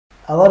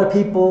A lot of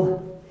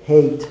people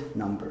hate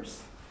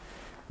numbers.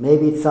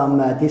 Maybe it's some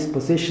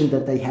disposition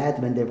that they had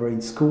when they were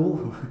in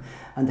school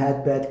and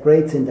had bad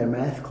grades in their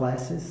math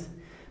classes.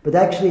 But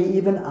actually,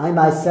 even I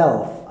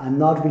myself, I'm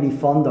not really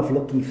fond of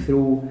looking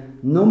through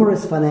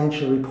numerous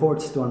financial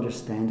reports to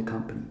understand a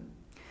company.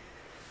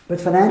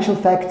 But financial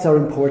facts are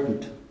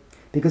important,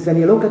 because when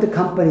you look at a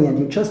company and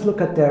you just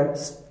look at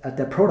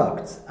their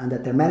products and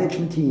at their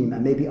management team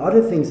and maybe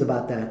other things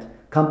about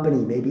that company,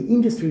 maybe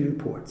industry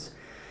reports,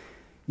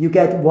 you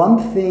get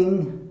one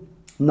thing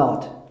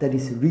that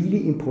is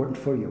really important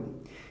for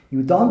you.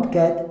 You don't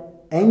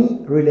get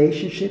any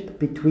relationship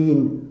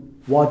between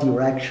what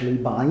you're actually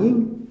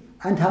buying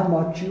and how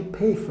much you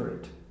pay for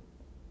it.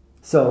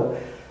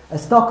 So a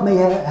stock may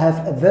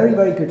have a very,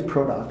 very good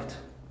product,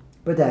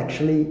 but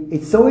actually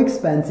it's so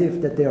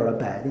expensive that they are a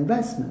bad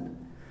investment.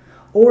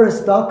 Or a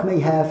stock may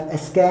have a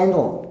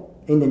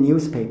scandal in the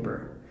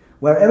newspaper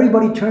where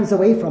everybody turns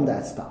away from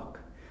that stock,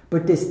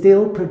 but they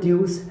still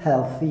produce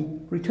healthy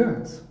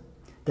returns.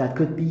 That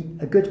could be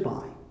a good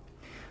buy.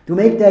 To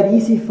make that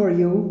easy for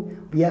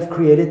you, we have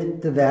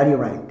created the value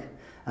rank,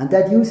 and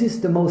that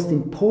uses the most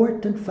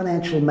important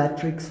financial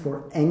metrics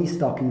for any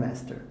stock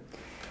investor.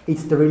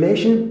 It's the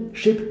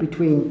relationship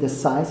between the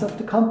size of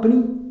the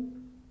company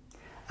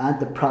and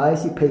the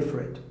price you pay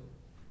for it.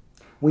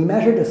 We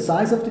measure the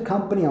size of the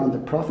company on the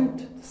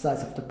profit, the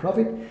size of the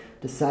profit,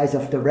 the size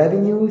of the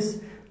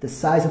revenues, the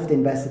size of the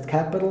invested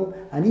capital,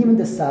 and even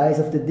the size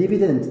of the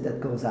dividend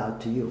that goes out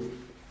to you.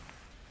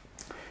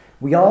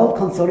 We all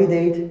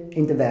consolidate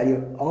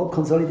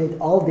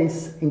all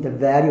this in the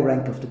value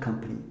rank of the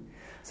company.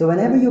 So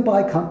whenever you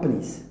buy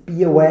companies,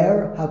 be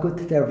aware how good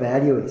their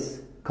value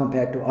is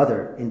compared to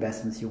other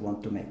investments you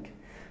want to make.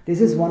 This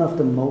is one of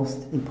the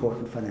most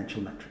important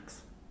financial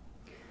metrics.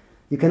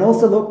 You can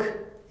also look,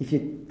 if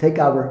you take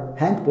our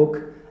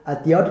handbook,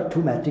 at the other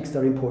two metrics that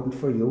are important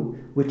for you,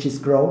 which is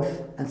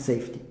growth and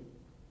safety.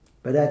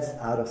 But that's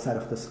outside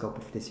of the scope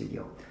of this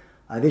video.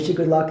 I wish you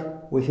good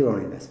luck with your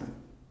own investment.